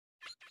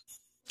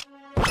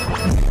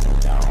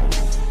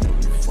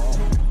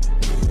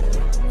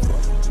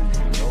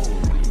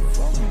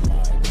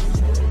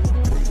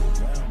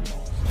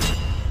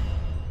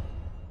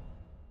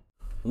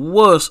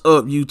What's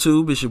up,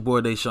 YouTube? It's your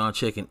boy Deshaun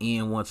checking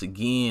in once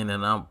again,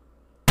 and I'm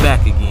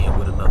back again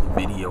with another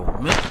video.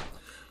 Man,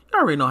 you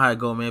already know how it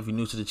go, man. If you're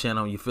new to the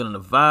channel and you're feeling the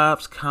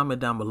vibes,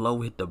 comment down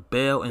below, hit the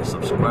bell, and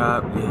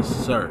subscribe. Yes,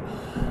 sir.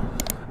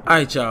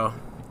 Alright, y'all.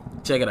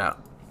 Check it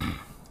out.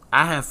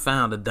 I have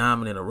found a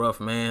diamond in the rough,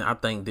 man. I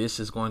think this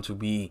is going to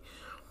be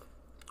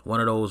one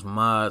of those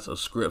mods or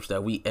scripts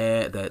that we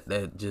add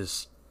that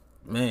just,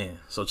 man.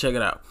 So check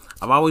it out.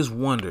 I've always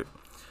wondered,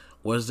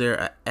 was there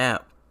an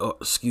app?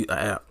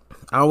 I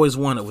always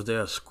wondered, was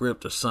there a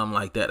script or something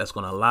like that that's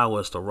going to allow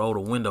us to roll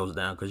the windows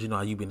down? Because you know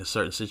how you be in a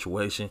certain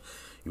situation,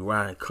 you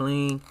ride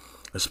clean,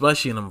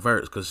 especially in them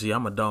verts. Because see,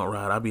 I'm a don't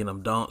ride, I be in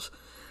them don'ts,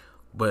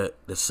 but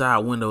the side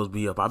windows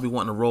be up. I be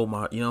wanting to roll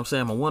my, you know what I'm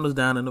saying, my windows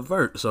down in the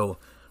vert. So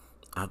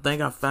I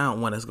think I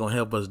found one that's going to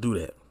help us do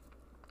that.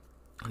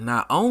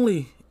 Not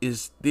only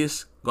is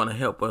this going to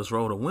help us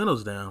roll the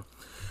windows down,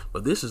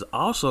 but this is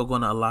also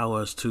going to allow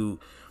us to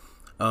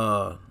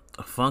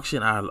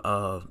function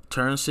our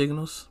turn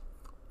signals,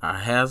 our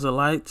hazard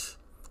lights,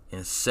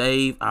 and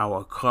save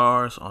our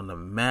cars on the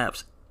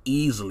maps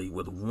easily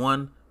with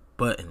one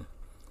button.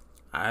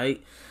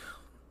 Alright,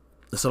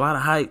 it's a lot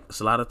of hype, it's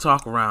a lot of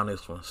talk around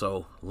this one,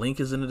 so link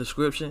is in the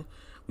description.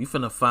 We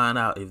finna find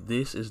out if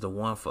this is the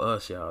one for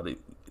us, y'all.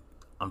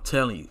 I'm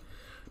telling you,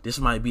 this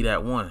might be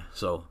that one.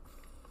 So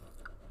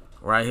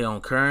right here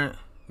on current,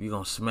 you're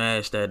gonna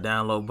smash that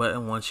download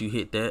button. Once you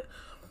hit that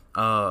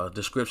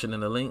description in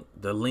the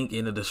link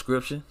in the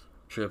description.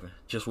 Tripping,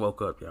 just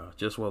woke up, y'all,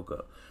 just woke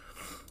up.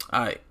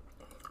 All right,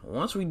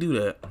 once we do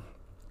that,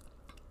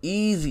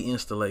 easy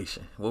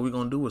installation. What we're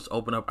gonna do is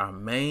open up our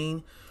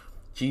main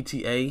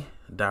GTA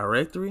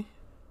directory.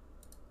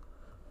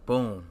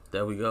 Boom,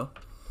 there we go.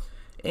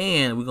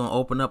 And we're gonna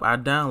open up our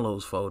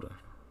downloads folder.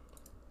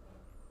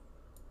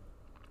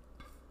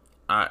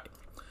 All right,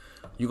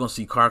 you're gonna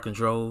see car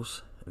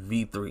controls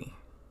v3.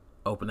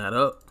 Open that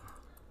up.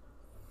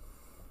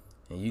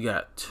 And you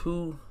got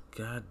two,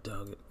 god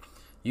dog it,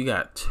 you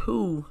got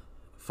two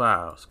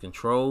files,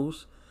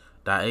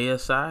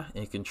 controls.asi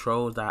and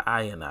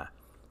controls.ini.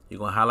 You're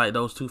going to highlight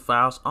those two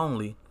files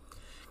only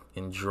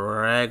and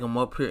drag them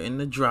up here in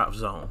the drop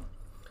zone.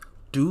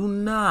 Do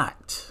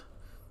not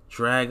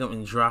drag them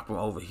and drop them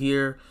over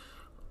here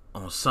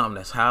on something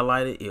that's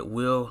highlighted. It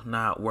will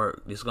not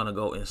work. It's going to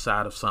go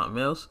inside of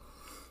something else.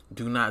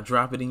 Do not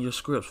drop it in your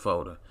scripts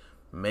folder.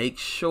 Make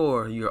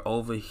sure you're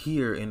over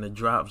here in the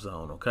drop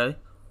zone, okay?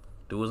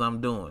 Do as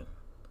I'm doing.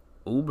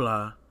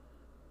 Oobla,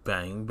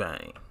 bang,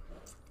 bang.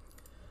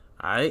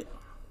 Alright.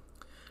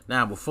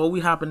 Now, before we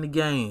hop in the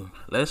game,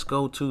 let's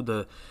go to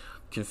the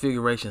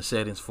configuration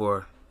settings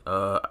for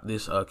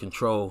this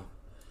control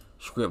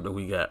script that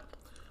we got.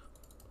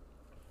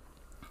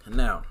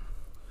 Now,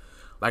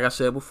 like I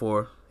said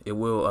before, it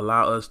will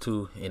allow us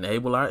to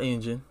enable our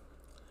engine,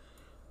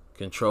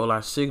 control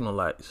our signal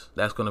lights.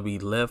 That's going to be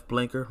left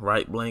blinker,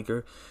 right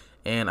blinker,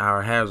 and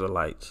our hazard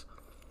lights.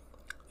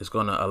 It's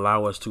going to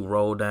allow us to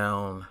roll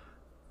down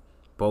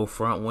both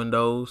front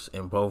windows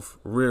and both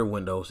rear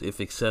windows if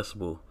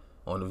accessible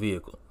on the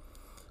vehicle.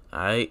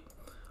 Alright.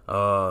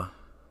 Oh,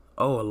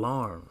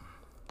 alarm.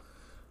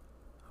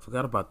 I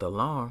forgot about the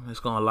alarm. It's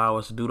going to allow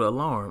us to do the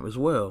alarm as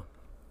well.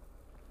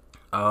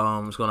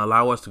 It's going to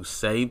allow us to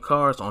save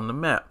cars on the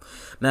map.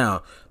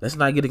 Now, let's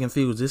not get it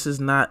confused. This is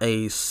not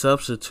a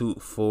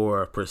substitute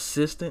for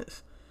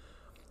persistence,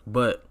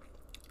 but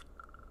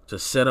to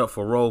set up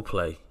for role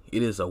play.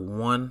 It is a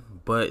one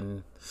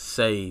button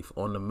save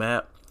on the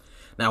map.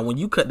 Now, when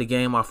you cut the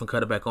game off and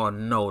cut it back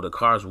on, no, the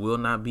cars will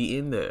not be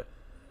in there.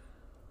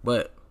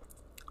 But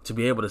to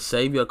be able to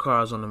save your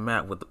cars on the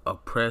map with a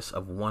press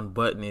of one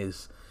button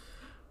it's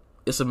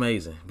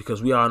amazing,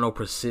 because we all know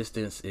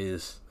persistence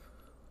is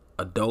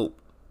a dope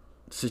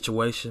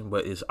situation,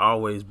 but it's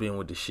always been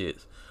with the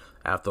shits.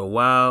 After a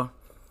while,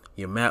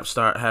 your map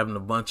start having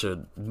a bunch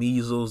of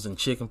measles and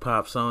chicken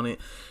pox on it,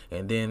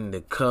 and then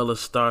the color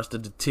starts to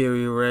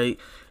deteriorate,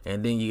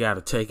 and then you got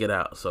to take it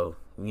out. So,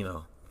 you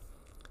know,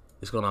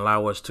 it's going to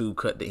allow us to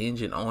cut the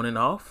engine on and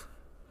off.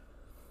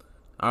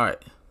 All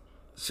right.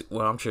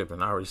 Well, I'm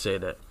tripping. I already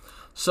said that.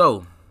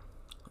 So,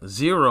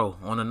 0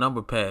 on the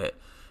number pad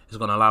is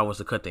going to allow us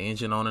to cut the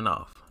engine on and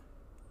off.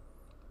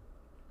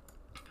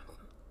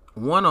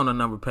 1 on the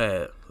number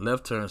pad,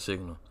 left turn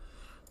signal.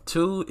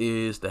 2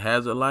 is the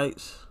hazard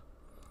lights.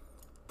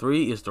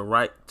 3 is the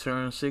right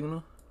turn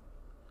signal.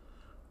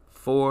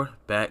 4,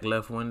 back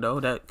left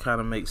window. That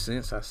kind of makes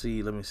sense. I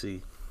see. Let me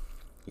see.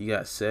 You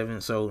got 7.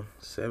 So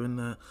 7.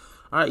 All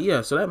right.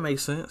 Yeah. So that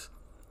makes sense.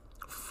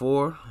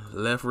 4,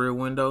 left rear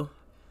window.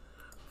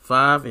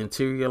 5,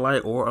 interior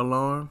light or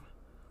alarm.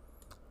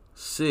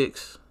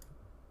 6,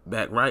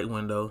 back right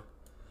window.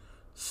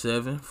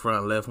 7,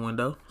 front left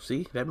window.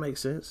 See, that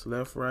makes sense.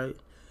 Left, right.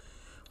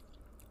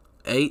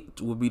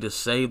 8 will be to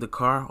save the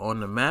car on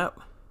the map.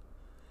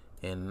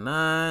 And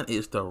 9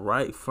 is the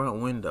right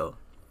front window.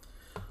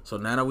 So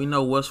now that we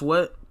know what's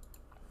what,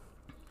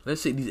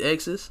 let's hit these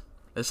X's.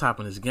 Let's hop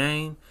in this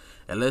game.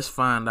 And let's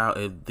find out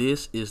if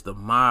this is the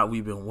mod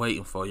we've been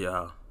waiting for,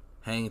 y'all.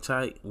 Hang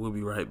tight. We'll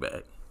be right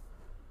back.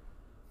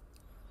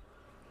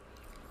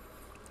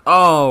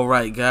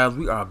 Alright, guys.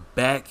 We are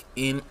back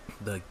in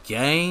the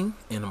game.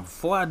 And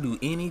before I do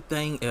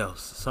anything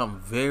else, something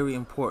very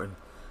important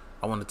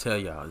I want to tell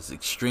y'all. It's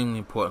extremely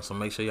important, so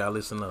make sure y'all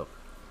listen up.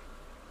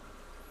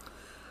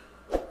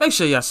 Make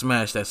sure y'all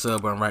smash that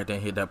sub button right there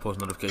and hit that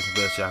post notification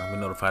bell so y'all can be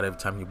notified every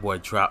time your boy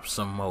drops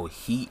some more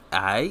heat.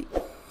 Alright?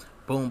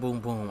 Boom, boom,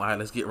 boom. Alright,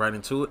 let's get right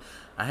into it.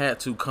 I had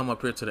to come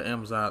up here to the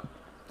Amazon,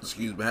 I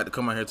had to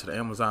come out here to the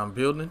Amazon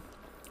building,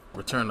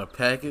 return a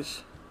package.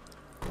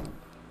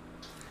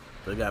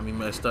 They got me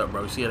messed up,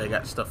 bro. You see how they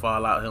got stuff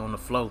all out here on the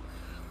floor.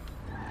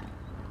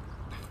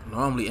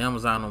 Normally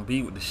Amazon don't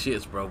be with the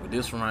shits, bro, but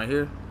this one right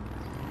here,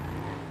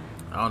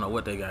 I don't know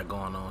what they got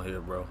going on here,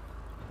 bro.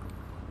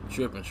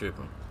 Tripping.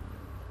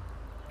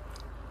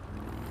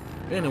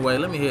 Anyway,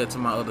 let me head to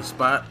my other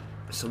spot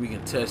so we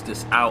can test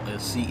this out and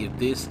see if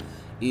this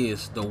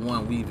is the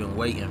one we've been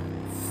waiting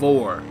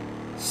for,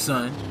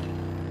 son.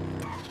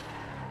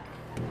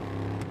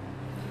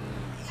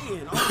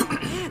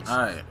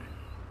 Alright.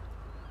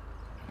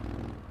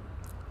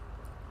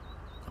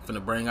 I'm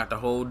finna bring out the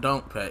whole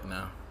dunk pack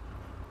now.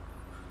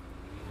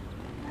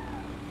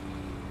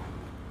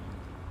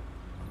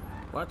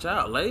 Watch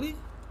out, lady.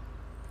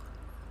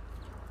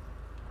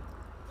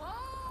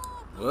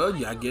 Well,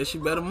 yeah, I guess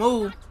you better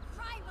move.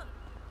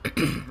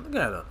 Look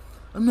at her.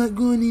 I'm not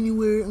going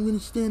anywhere. I'm gonna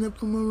stand up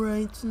for my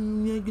rights,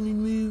 and I'm not gonna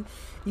move.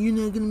 You're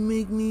not gonna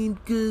make me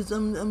because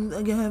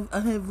I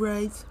have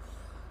rights.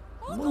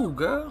 Move,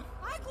 girl.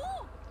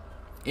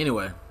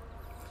 Anyway,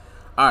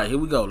 all right, here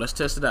we go. Let's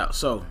test it out.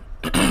 So,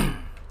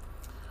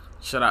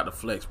 shout out to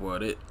Flex,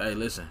 boy. Hey,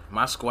 listen,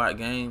 my squat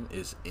game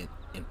is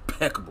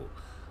impeccable.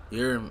 You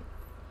hear me?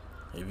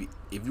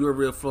 If you're a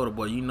real floater,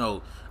 boy, you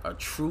know a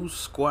true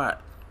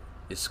squat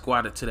is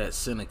squatted to that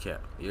center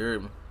cap. You hear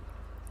me?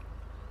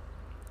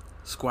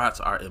 Squats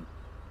are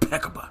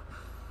impeccable.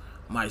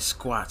 My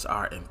squats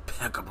are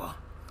impeccable.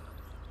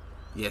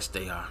 Yes,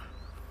 they are.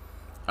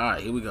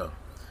 Alright, here we go.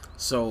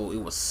 So,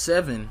 it was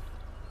 7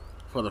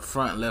 for the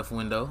front left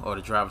window, or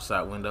the driver's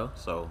side window.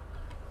 So,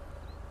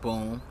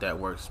 boom, that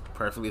works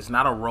perfectly. It's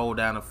not a roll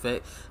down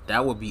effect.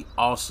 That would be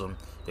awesome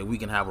if we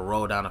can have a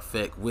roll down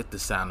effect with the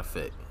sound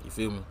effect. You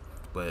feel me?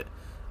 But,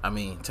 I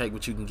mean, take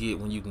what you can get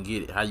when you can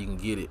get it, how you can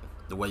get it,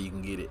 the way you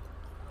can get it,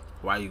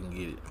 why you can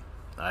get it.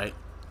 Alright?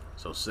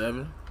 So,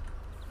 7.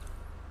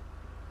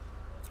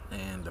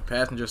 And the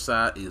passenger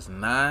side is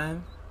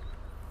 9.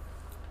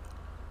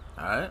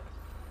 Alright.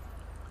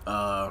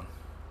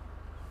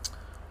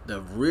 The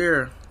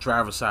rear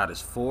driver side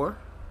is 4.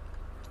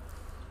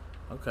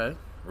 Okay.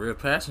 Rear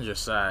passenger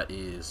side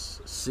is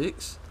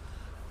 6.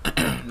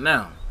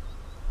 Now,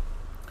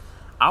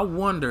 I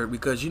wonder,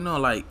 because you know,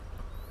 like,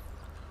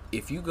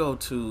 if you go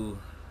to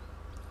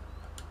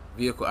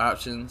vehicle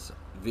options,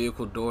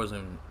 vehicle doors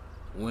and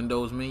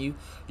windows menu,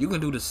 you can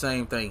do the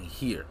same thing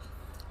here.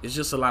 It's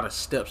just a lot of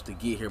steps to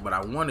get here, but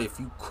I wonder if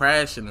you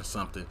crash into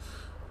something,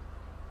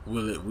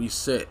 will it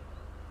reset?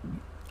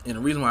 And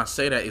the reason why I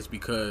say that is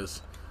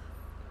because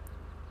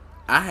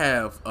I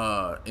have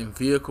in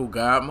vehicle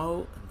guide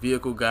mode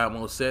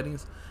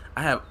settings,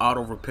 I have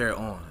auto repair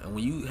on. And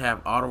when you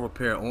have auto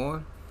repair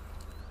on,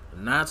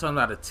 9 times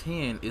out of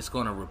 10, it's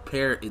going to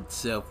repair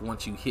itself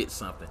once you hit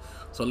something.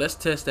 So let's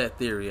test that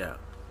theory out.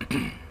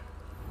 And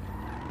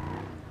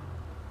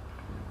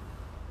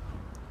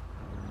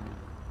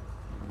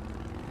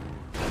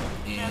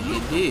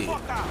it did.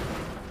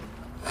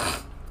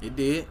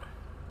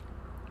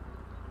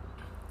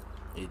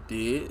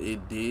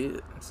 It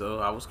did. So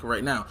I was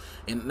correct.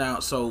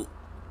 So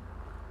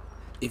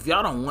if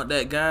y'all don't want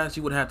that, guys,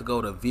 you would have to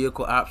go to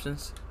vehicle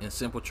options in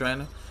Simple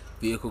Trainer,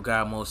 vehicle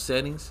guide mode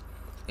settings,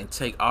 and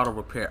take auto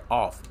repair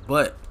off.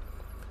 But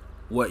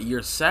what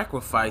you're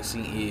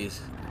sacrificing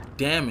is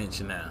damage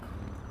now.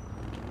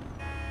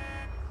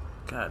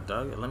 God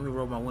dog it. Let me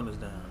roll my windows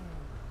down.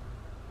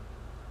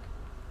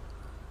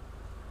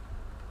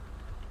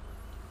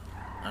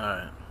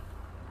 Alright.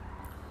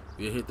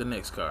 We'll hit the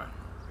next car.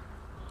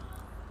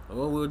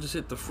 Or we'll just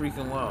hit the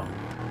freaking wall.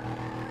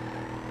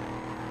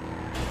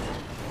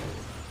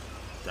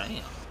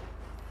 Damn.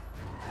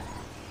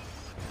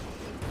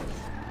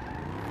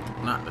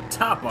 Knock the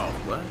top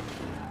off, bud.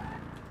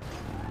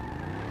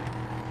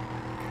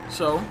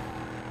 So,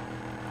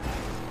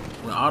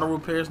 when auto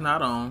repair is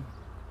not on,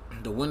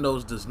 the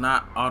windows does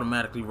not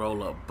automatically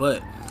roll up,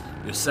 but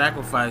you're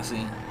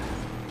sacrificing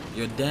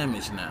your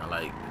damage now.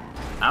 Like,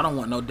 I don't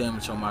want no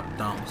damage on my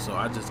dunk, so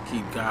I just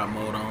keep guide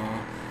mode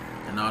on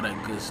and all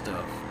that good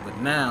stuff. But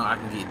now I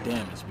can get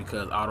damage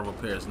because auto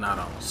repair is not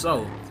on.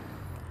 So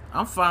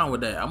I'm fine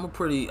with that. I'm a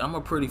pretty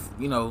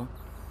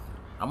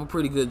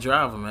good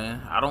driver,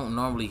 man. I don't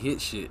normally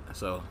hit shit,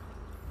 so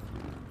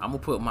I'm gonna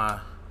put my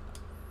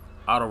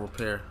auto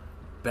repair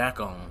back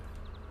on.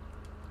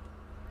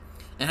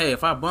 And hey,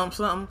 if I bump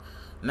something,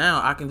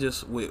 now I can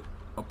just with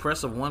a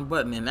press of one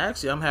button, and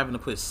actually I'm having to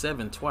put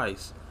 7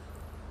 twice.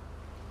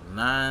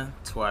 9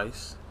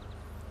 twice,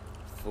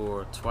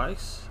 4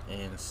 twice,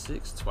 and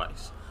 6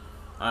 twice.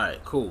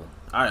 Alright, cool.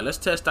 Alright, let's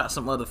test out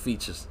some other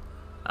features.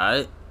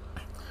 Alright.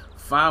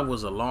 5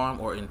 was alarm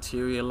or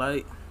interior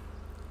light.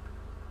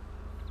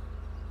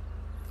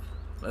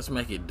 Let's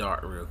make it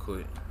dark real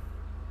quick.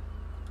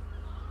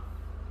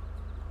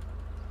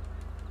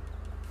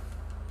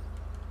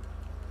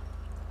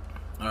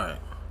 Alright.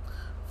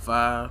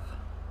 5.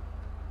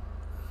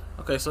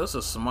 Okay, so it's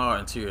a small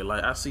interior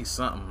light. I see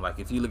something. Like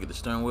if you look at the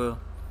steering wheel.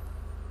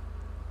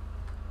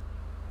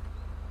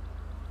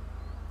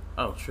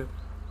 Oh, trip.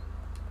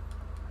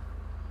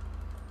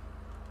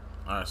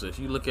 Alright, so if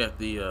you look at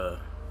the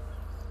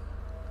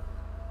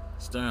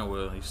steering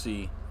wheel, you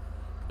see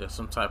there's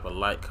some type of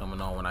light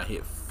coming on when I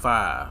hit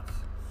 5.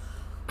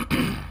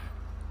 Can't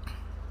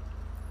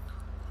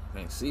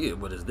see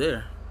it, but it's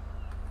there.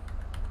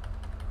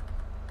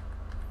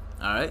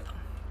 Alright.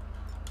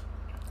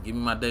 Give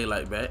me my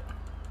daylight back.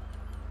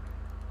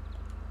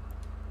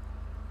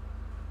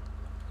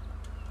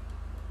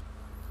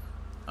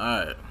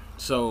 Alright.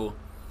 So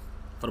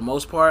for the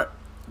most part,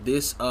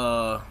 this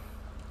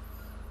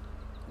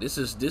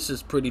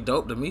is pretty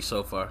dope to me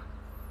so far.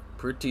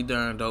 Pretty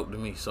darn dope to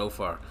me so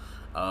far.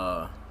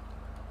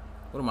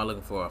 What am I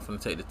looking for? I'm gonna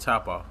take the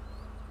top off.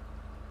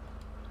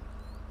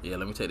 Yeah,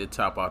 let me take the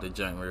top off the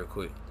junk real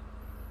quick.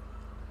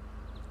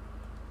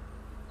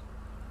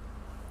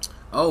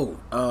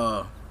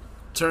 Oh,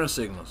 turn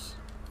signals.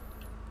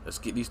 Let's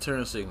get these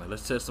turn signals.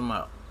 Let's test them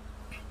out.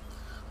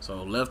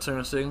 So left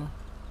turn signal.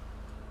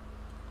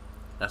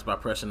 That's by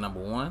pressing number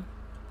 1.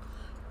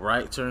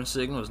 Right turn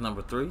signal is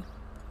number 3.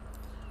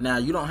 Now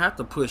you don't have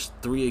to push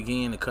 3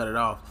 again to cut it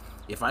off.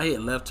 If I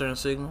hit left turn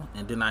signal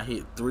and then I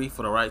hit 3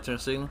 for the right turn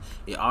signal,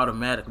 it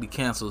automatically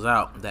cancels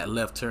out that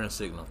left turn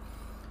signal.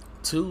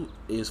 2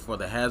 is for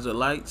the hazard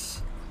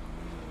lights.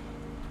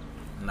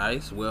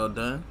 Nice, well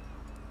done.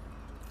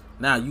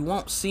 Now you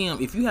won't see them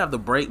if you have the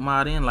brake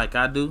mod in like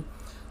I do.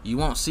 You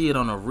won't see it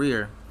on the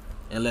rear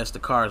unless the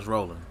car is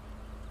rolling.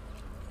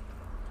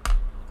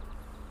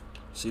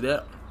 See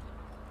that?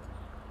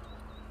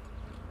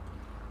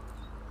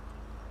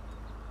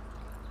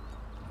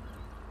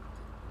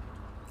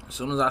 As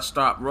soon as I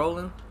stop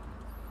rolling,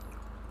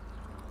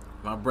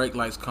 my brake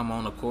lights come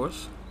on, of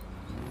course.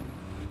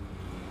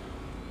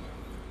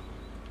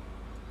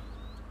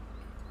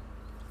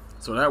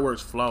 So that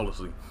works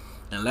flawlessly.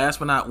 And last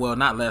but not, well,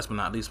 not last but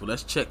not least, but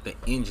let's check the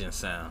engine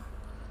sound.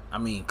 I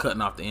mean,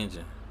 cutting off the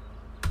engine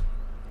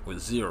with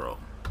 0.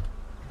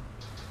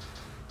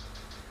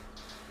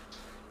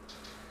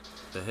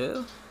 The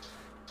hell?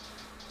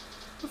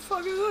 The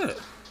fuck is that?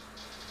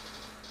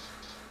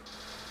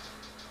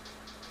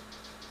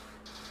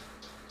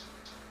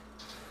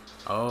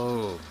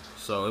 Oh,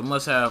 so it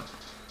must have.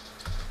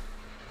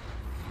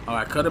 All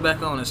right, cut it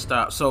back on and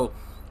stop. So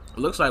it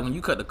looks like when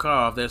you cut the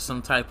car off, there's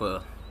some type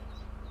of,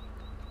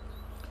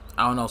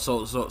 I don't know.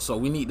 So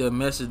we need to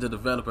message the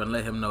developer and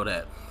let him know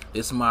that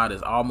this mod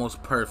is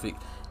almost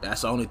perfect.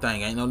 That's the only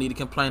thing. Ain't no need to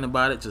complain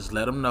about it. Just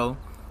let them know.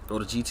 Go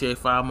to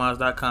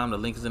GTA5mods.com. The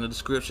link is in the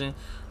description.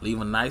 Leave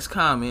a nice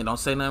comment. Don't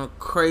say nothing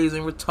crazy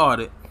and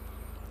retarded.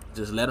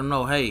 Just let them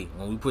know, hey,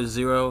 when we put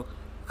 0,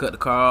 cut the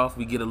car off,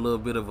 we get a little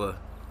bit of a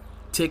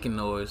ticking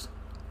noise.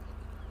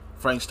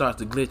 Frank starts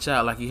to glitch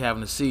out like he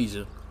having a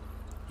seizure.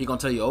 He gonna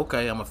tell you,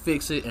 okay, I'm gonna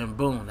fix it, and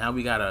boom, now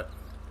we gotta,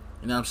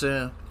 you know what I'm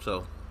saying?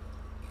 So,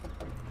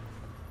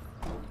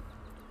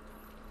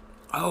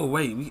 oh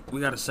wait, we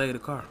gotta save the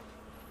car.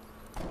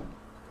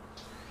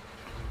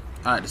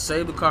 Alright, to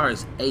save the car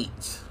is 8.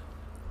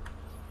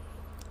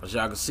 As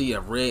y'all can see, a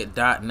red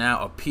dot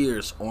now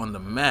appears on the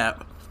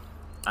map.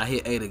 I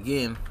hit 8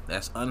 again,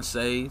 that's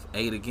unsave.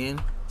 8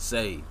 again,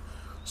 save.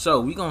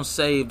 So we gonna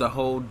save the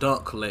whole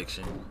dunk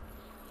collection,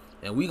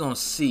 and we gonna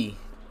see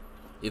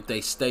if they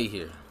stay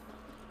here.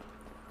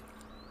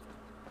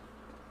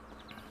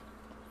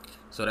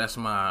 So that's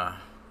my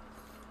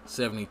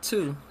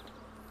 72.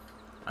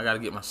 I gotta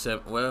get my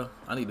 7. Well,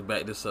 I need to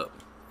back this up.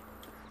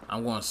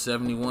 I'm going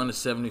 71 to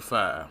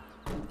 75.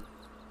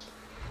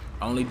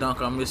 Only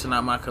dunk I'm missing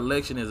out my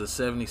collection is a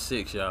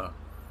 76, y'all.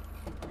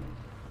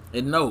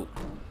 And note,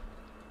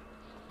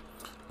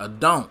 a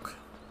dunk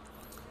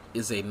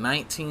is a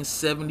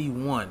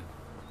 1971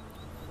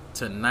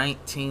 to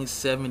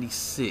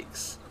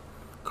 1976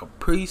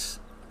 Caprice,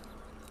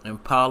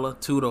 Impala,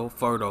 2-door,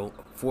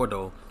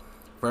 4-door,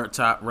 vert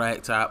top,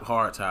 rag top,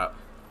 hard top,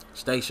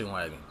 station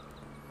wagon.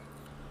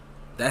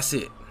 That's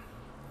it.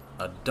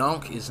 A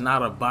dunk is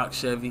not a box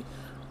Chevy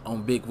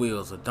on big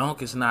wheels. A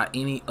dunk is not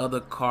any other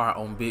car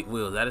on big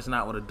wheels. That is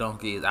not what a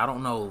dunk is. I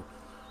don't know.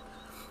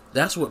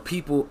 That's what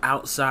people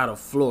outside of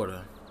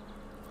Florida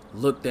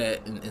looked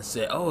at and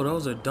said, oh,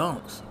 those are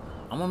dunks.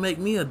 I'm gonna make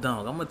me a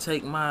dunk. I'm gonna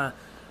take my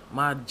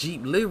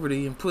Jeep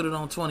Liberty and put it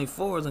on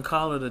 24s and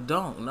call it a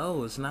dunk.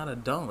 No, it's not a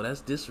dunk. That's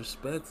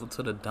disrespectful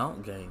to the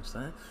dunk game,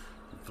 son.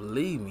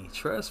 Believe me,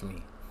 trust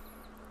me.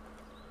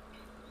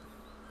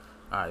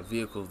 Alright,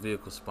 vehicle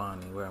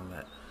spawning, where I'm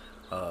at.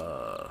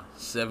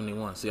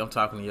 71. See, I'm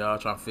talking to y'all,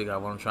 trying to figure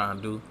out what I'm trying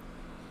to do.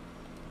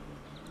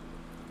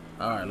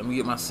 Alright, let me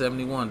get my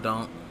 71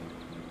 dunk.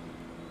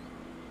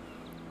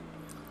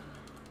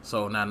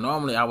 So now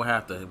normally I would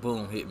have to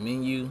boom hit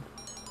menu,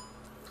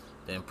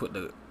 then put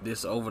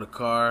this over the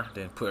car,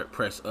 then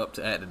press up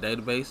to add the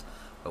database.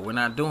 But we're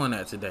not doing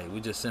that today.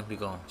 We just simply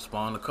gonna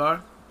spawn the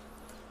car,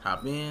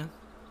 hop in,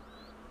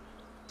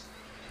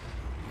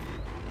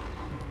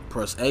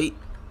 press 8,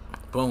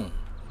 boom.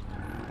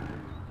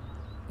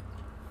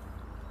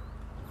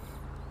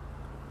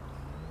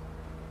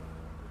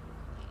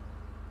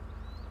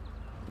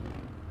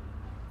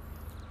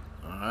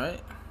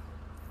 Alright,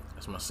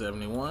 that's my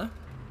 71.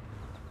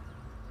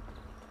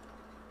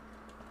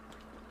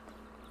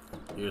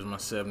 Here's my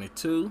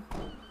 72.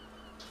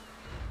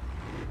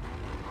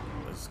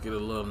 Let's get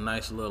a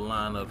nice little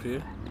line up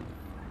here.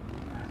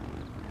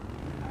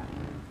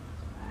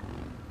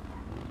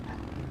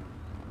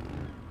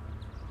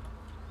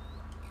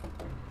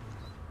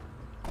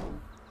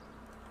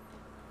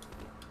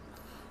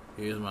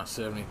 Here's my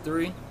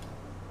 73.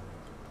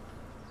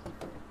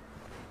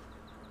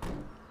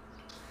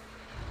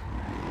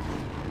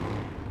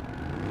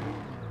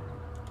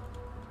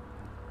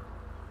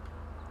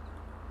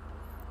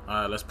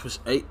 Alright, let's push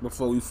 8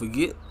 before we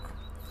forget.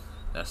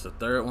 That's the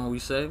third one we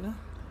saving.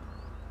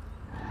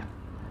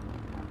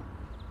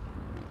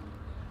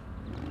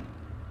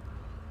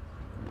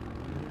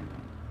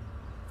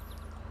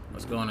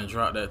 Let's go on and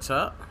drop that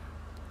top.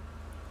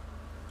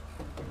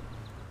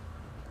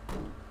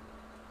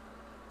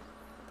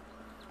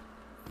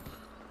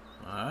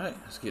 Alright,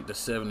 let's get the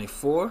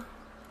 74.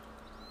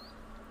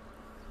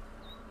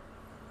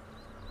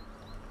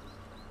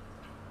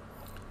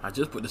 I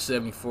just put the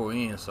 74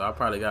 in, so I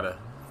probably gotta...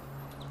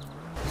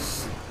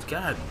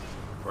 God,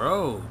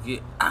 bro,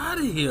 get out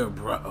of here,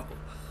 bro.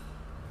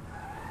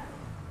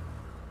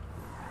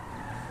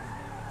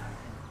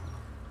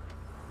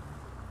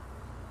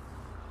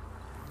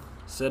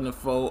 Setting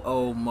 4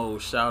 old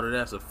mode, shouter.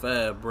 That's a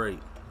fab break.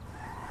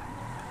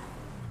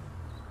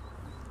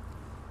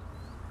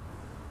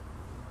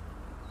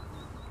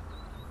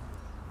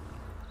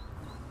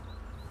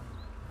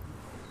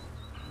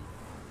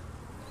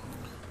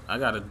 I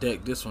gotta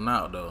deck this one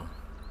out though.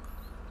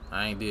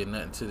 I ain't did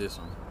nothing to this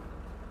one.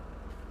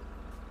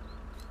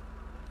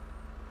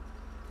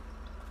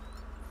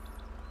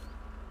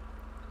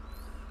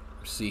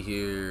 See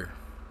here.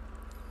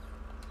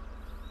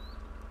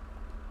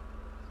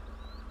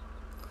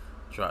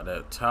 Drop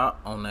that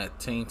top on that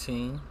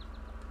team.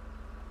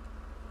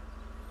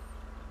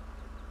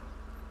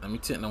 Let me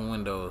tint the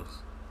windows.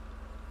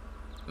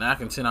 Now I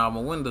can tint all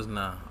my windows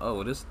now.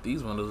 Oh,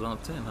 these windows on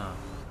 10, huh?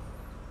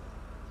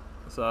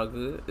 It's all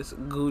good. It's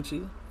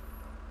Gucci.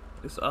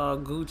 It's all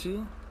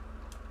Gucci.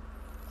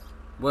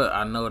 But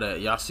I know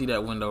that y'all see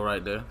that window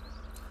right there.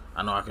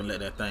 I know I can let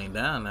that thing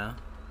down now.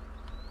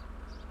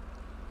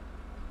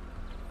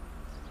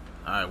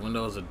 Alright,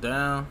 windows are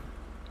down.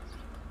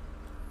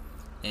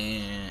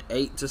 And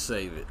 8 to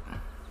save it.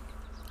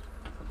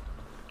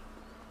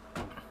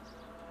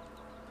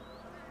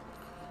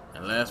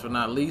 And last but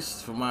not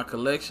least for my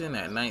collection,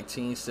 at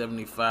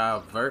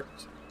 1975 Vert.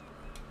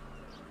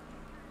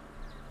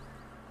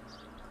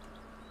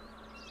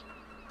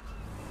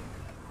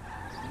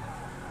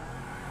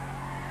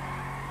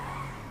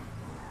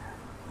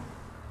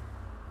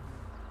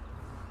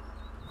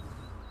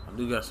 I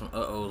do got some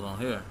uh-ohs on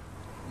here.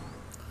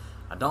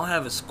 I don't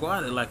have it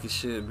squatted like it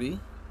should be.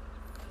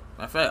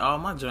 Matter of fact, all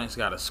my joints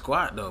got a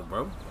squat though,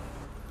 bro.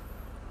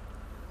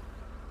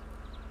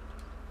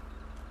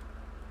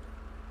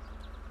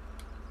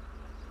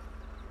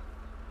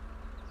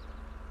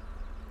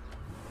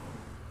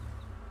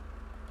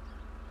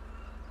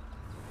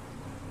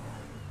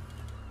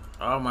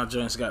 All my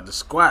joints got the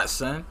squat,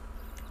 son.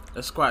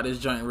 Let's squat this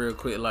joint real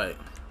quick, like.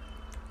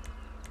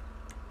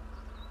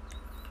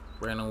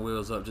 Bring them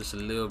wheels up just a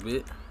little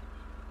bit.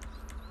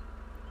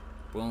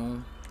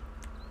 Boom.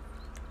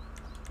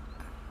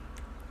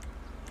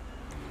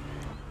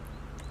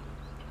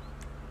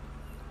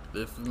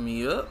 Lift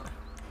me up.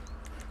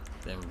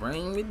 Then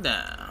bring me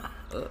down.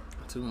 Up.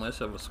 Too much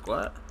of a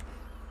squat.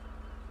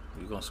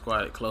 We're going to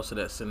squat it close to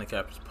that center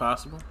cap as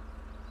possible.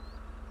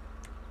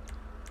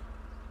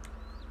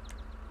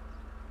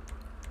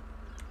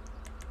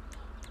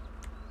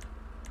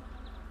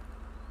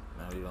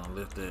 Now we're going to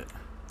lift it.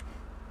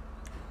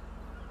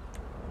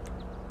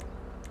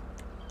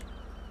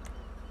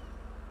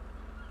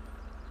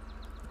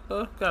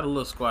 Got a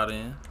little squat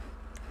in.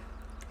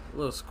 A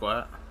little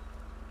squat.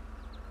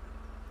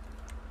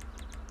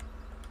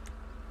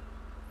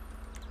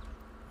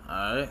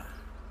 Alright.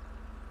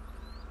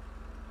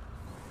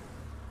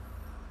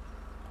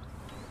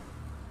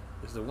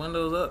 Is the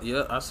windows up?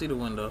 Yep, I see the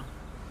window.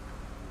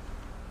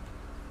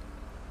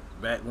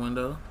 Back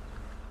window.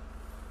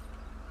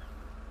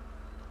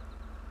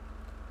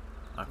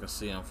 I can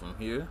see them from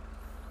here.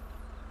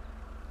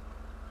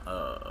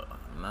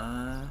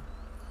 9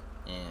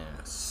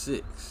 and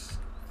 6.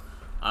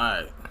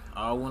 Alright,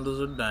 all windows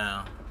are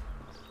down.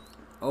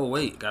 Oh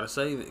wait, gotta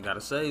save it,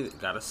 gotta save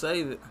it, gotta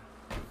save it.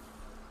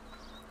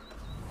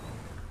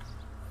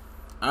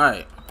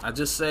 Alright, I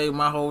just saved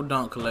my whole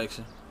dunk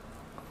collection.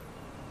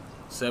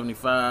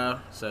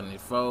 75,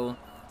 74,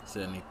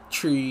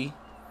 73,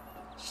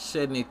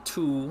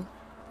 72,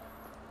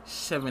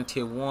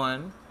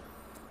 71.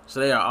 So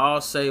they are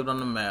all saved on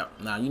the map.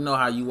 Now, you know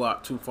how you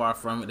walk too far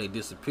from it, they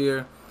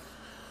disappear.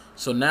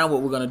 So now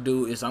what we're going to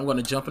do is I'm going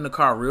to jump in the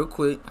car real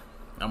quick.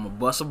 I'm going to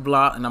bust a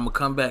block, and I'm going to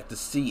come back to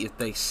see if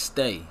they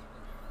stay.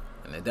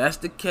 And if that's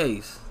the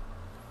case,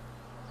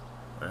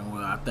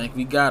 well, I think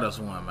we got us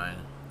one, man.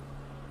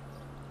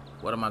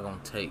 What am I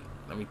going to take?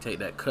 Let me take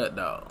that cut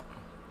dog.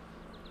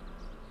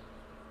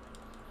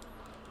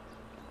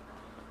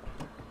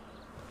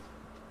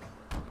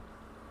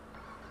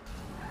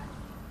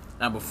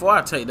 Now, before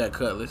I take that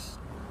cutlass,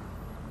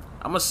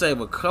 I'm going to save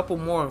a couple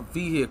more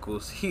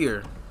vehicles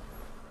here.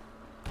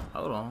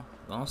 Hold on.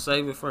 Don't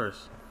save it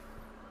first.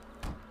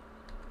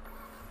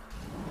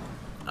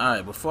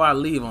 Alright, before I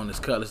leave on this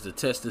cutlass to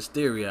test this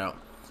theory out,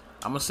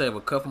 I'm going to save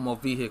a couple more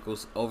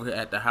vehicles over here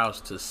at the house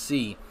to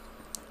see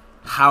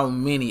how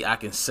many I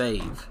can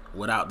save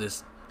without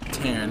this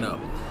tearing up.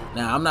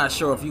 Now, I'm not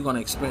sure if you're going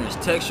to experience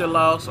texture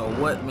loss or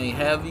what may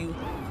have you,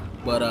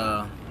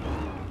 but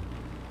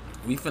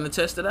we finna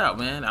test it out,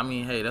 man. I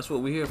mean, hey, that's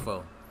what we're here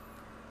for.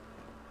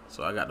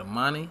 So I got the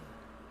money.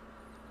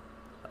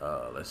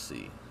 Let's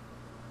see.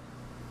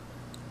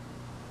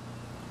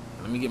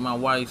 Let me get my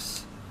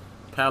wife's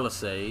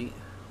Palisade.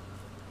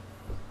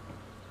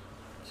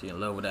 She in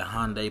love with that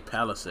Hyundai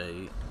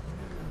Palisade.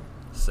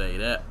 Say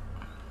that.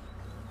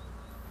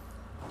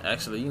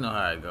 Actually, you know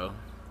how it go.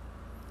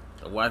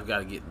 The wife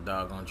gotta get the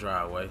doggone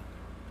driveway.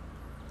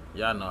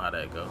 Y'all know how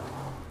that go.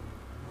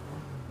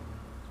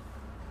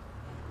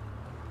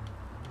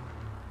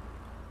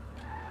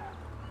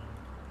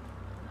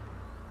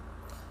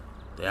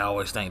 They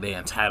always think they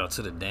entitled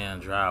to the damn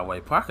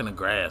driveway. Park in the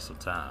grass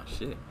sometimes.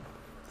 Shit.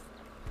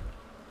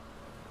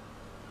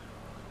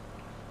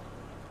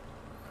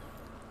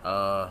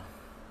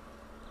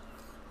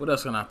 What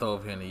else can I throw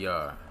up here in the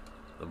yard?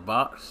 The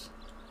box.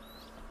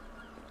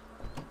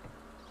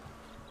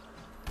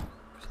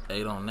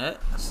 8 on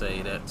that.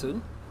 Say that too.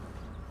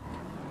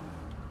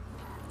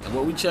 And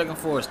what we checking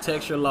for is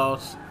texture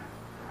loss,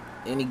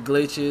 any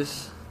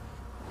glitches.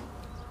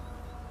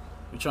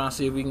 We're trying to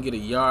see if we can get a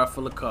yard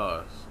full of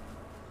cars.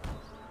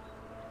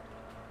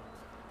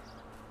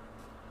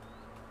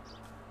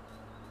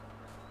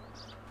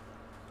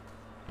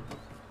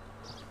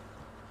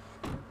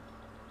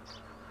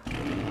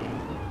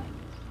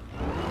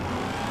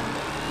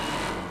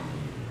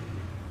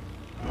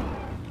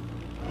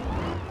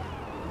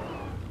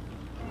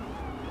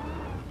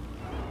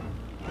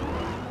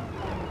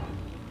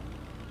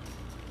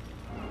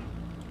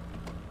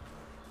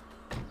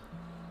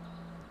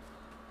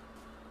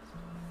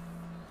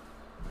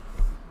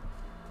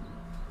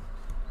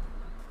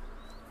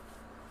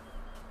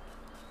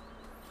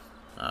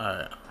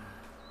 Alright.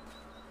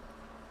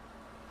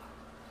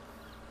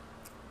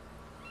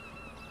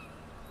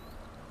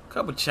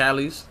 Couple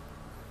challies.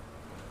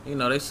 You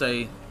know, they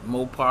say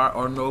Mopar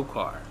or no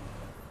car.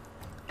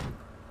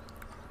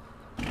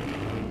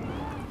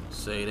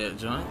 Say that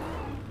joint.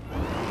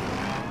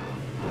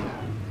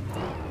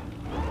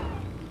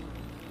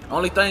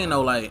 Only thing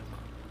though, like,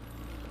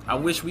 I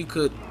wish we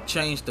could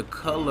change the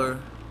color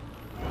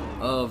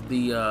of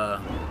the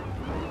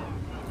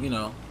you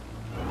know,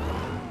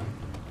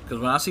 because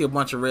when I see a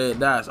bunch of red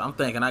dots, I'm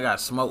thinking I got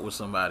smoked with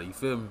somebody. You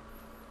feel me?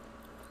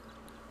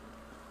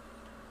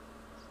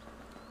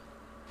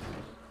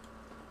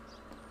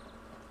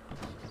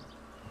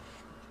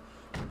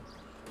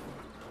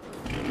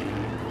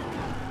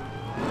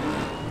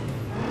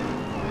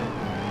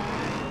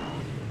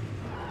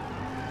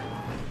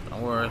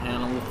 Don't worry,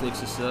 handle will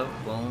fix itself.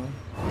 Boom.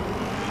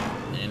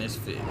 And it's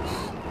fixed.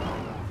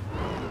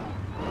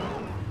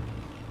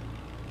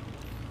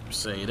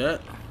 Say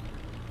that.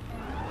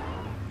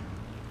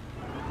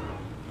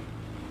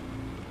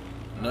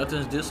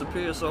 Nothing's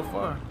disappeared so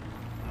far.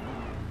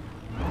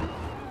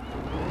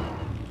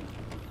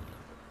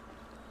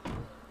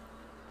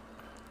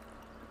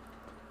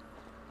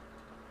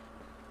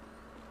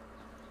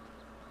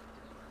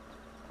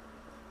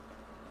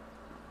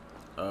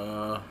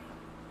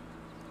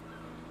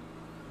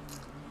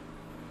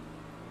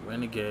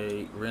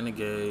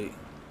 Renegade.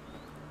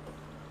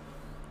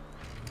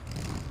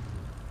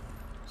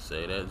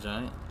 Say that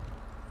giant.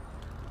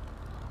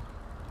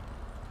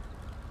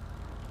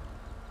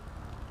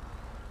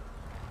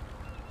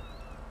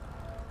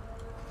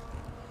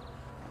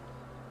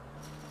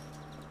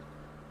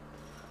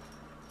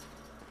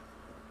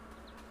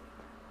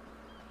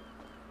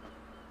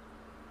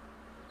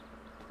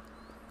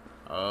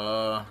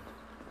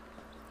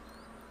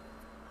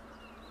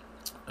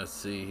 Let's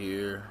see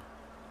here.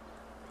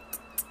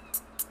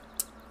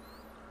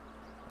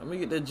 Let me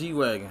get that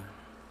G-Wagon.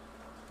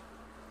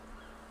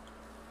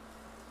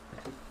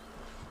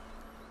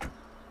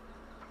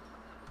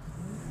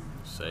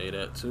 Say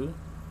that too.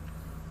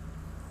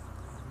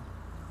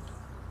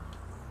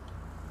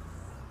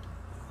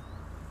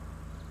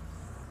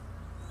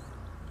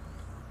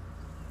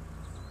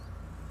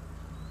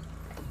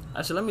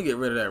 Actually, let me get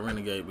rid of that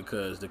Renegade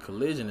because the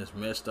collision is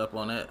messed up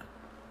on that.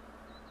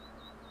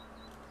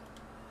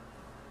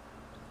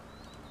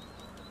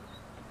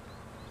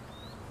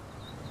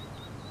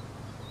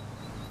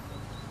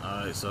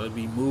 Alright, so it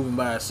be moving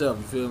by itself,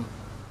 you feel me?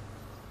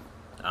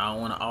 I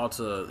don't want to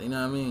alter, you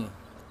know what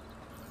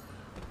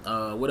I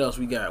mean? What else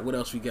we got? What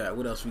else we got?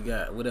 What else we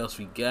got? What else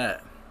we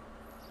got?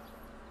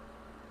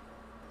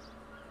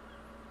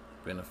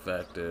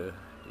 Benefactor,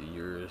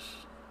 yours.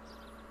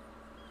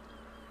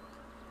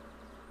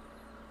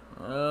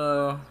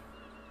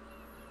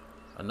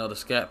 Another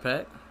scat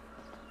pack.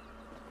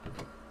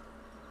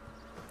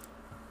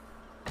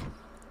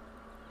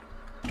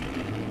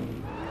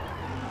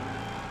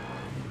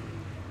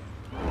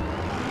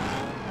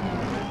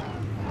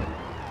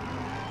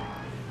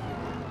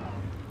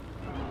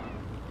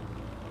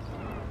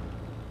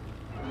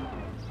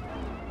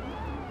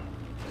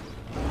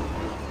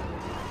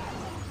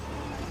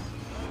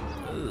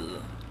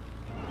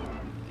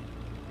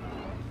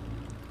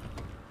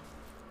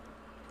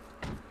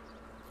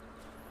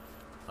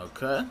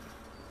 Okay.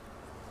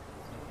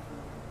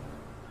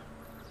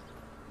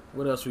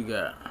 What else we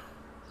got?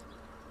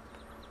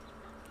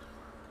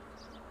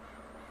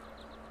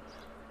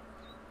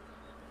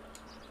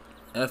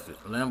 F it.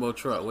 Lambo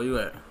truck. Where you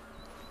at?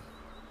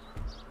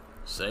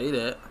 Say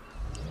that.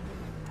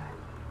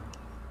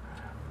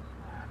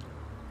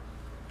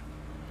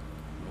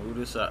 Move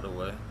this out the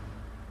way.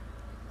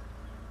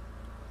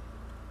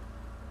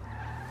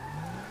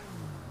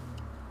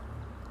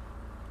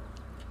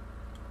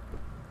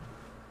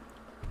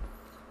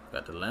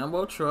 Got the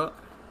Lambo truck.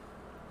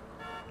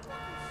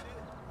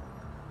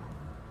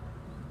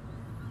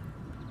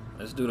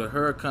 Let's do the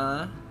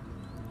Huracan.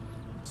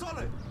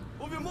 Solid.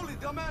 Move your mullet,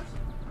 dumbass.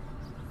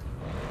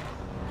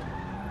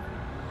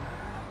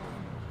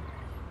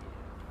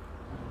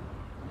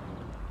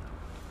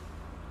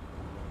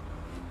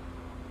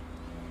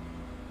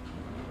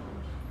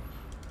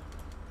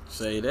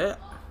 Say that.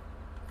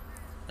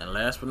 And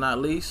last but not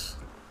least,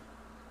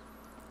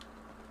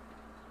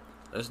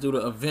 let's do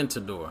the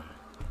Aventador.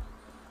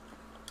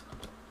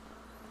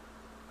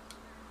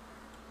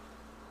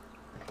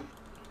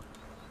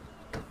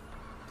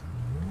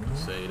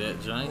 Say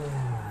that, joint.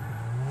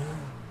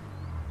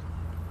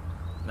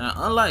 Now,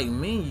 unlike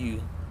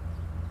menu,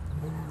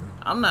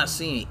 I'm not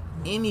seeing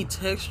any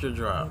texture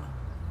drop.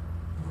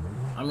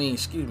 I mean,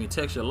 excuse me,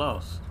 texture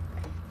loss.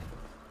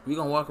 We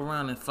gonna walk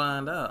around and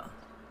find out.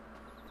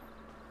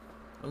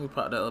 Let me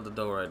pop that other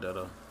door right there,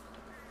 though.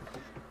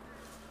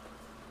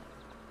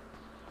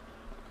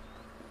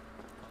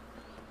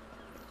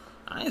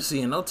 I ain't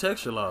seeing no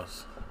texture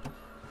loss.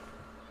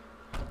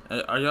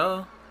 Are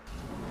y'all?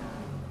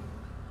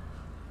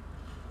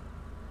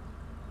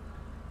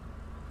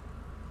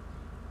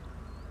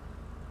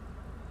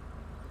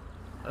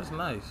 That's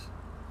nice.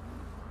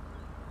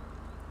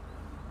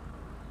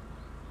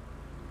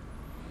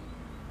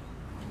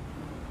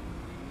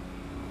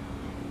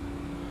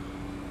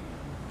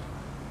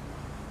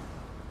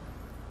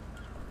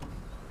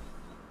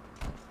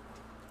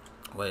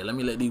 Wait, let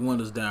me let these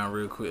windows down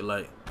real quick,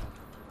 like.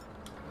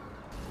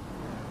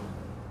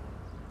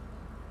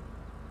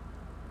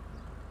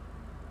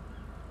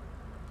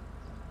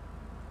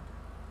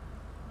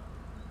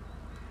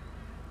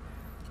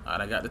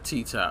 Alright, I got the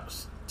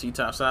T-tops.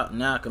 T-tops out.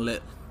 Now I can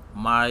let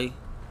my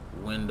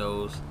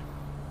windows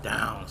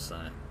down,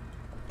 son.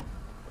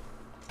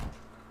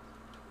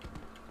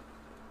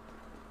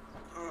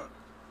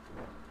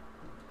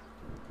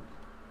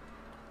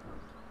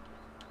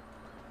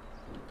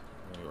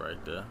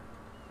 Right there.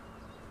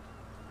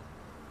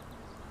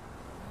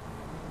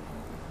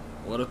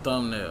 What a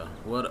thumbnail.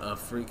 What a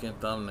freaking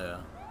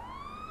thumbnail.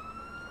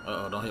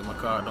 Uh-oh, don't hit my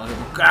car. Don't hit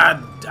my...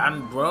 God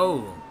damn,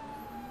 bro.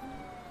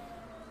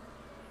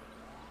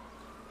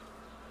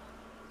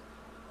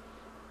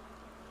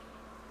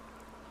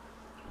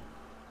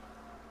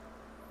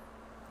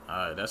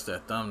 Alright, that's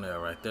that thumbnail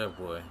right there,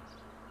 boy.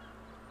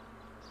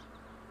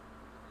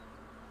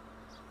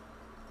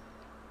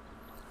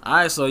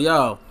 Alright, so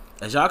y'all,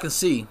 as y'all can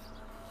see,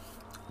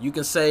 you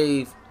can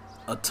save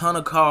a ton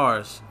of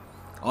cars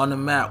on the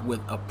map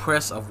with a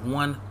press of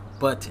one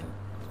button.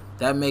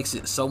 That makes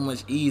it so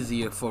much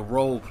easier for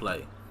role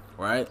play,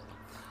 right?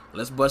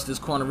 Let's bust this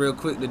corner real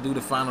quick to do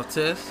the final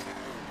test.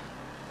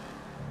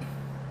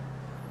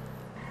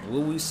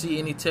 Will we see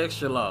any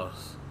texture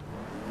loss?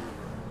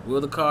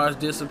 Will the cars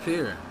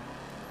disappear?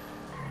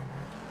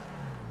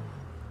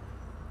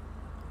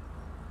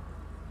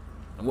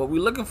 And what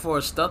we're looking for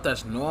is stuff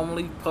that's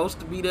normally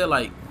supposed to be there,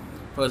 like,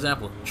 for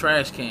example,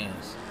 trash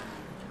cans.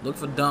 Look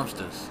for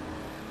dumpsters.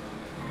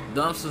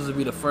 Dumpsters will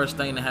be the first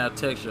thing to have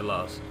texture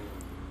loss.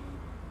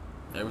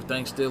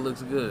 Everything still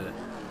looks good.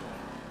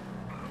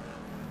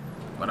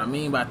 What I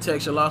mean by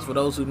texture loss, for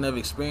those who've never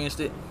experienced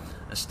it,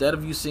 instead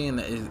of you seeing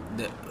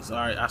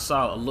sorry, I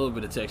saw a little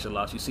bit of texture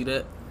loss. You see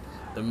that?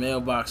 The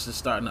mailbox is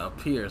starting to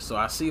appear, so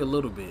I see a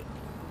little bit,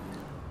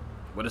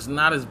 but it's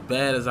not as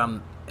bad as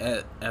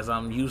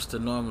I'm used to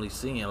normally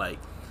seeing. Like,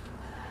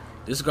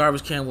 this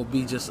garbage can will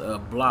be just a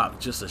block,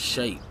 just a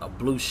shape, a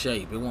blue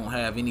shape. It won't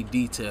have any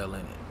detail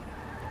in it,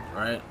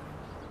 right?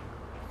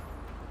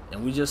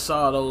 And we just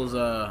saw those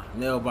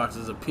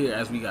mailboxes appear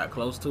as we got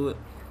close to it.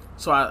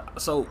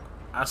 So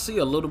I see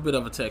a little bit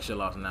of a texture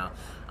loss now.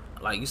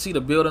 Like, you see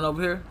the building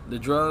over here, the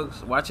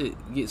drugs. Watch it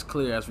gets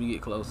clear as we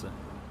get closer.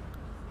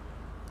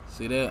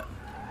 See that?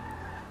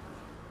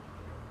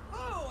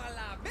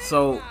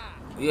 So,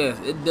 yes,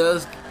 it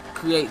does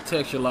create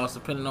texture loss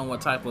depending on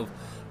what type of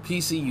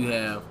PC you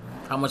have,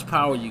 how much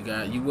power you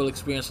got. You will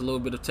experience a little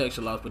bit of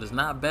texture loss, but it's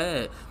not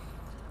bad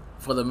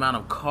for the amount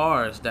of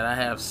cars that I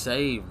have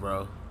saved,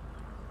 bro.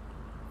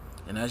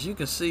 And as you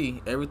can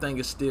see, everything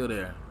is still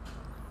there.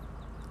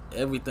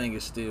 Everything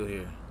is still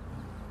here.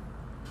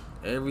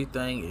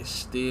 Everything is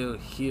still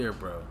here,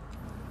 bro.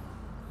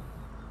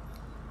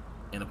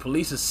 And the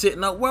police is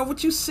sitting up. Well,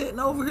 what you sitting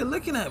over here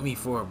looking at me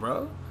for,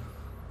 bro?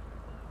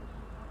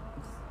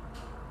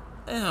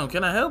 Damn,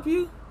 can I help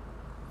you?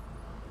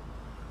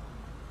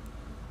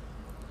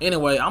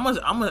 Anyway, I'm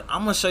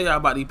gonna show y'all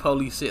about these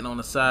police sitting on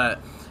the side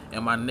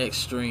in my next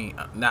stream,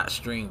 not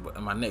stream, but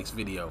in my next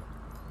video.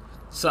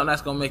 Something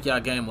that's gonna make y'all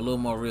game a little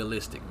more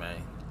realistic,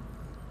 man.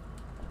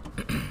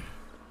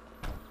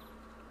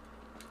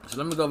 So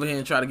let me go over here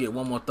and try to get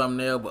one more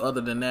thumbnail. But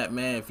other than that,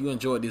 man, if you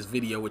enjoyed this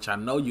video, which I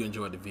know you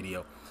enjoyed the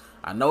video,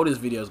 I know this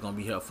video is gonna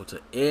be helpful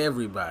to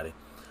everybody.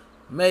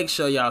 Make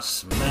sure y'all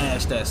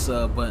smash that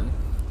sub button.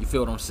 You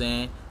feel what I'm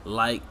saying?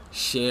 Like,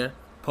 share,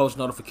 post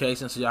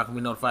notifications so y'all can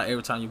be notified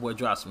every time your boy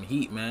drops some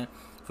heat, man.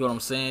 Feel what I'm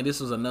saying? This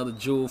was another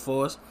jewel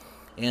for us.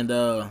 And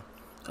other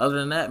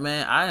than that,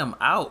 man, I am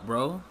out,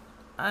 bro.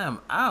 I am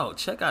out.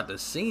 Check out the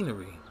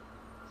scenery.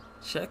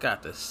 Check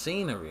out the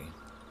scenery.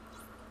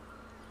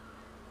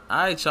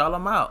 Alright, y'all,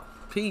 I'm out.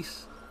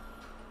 Peace.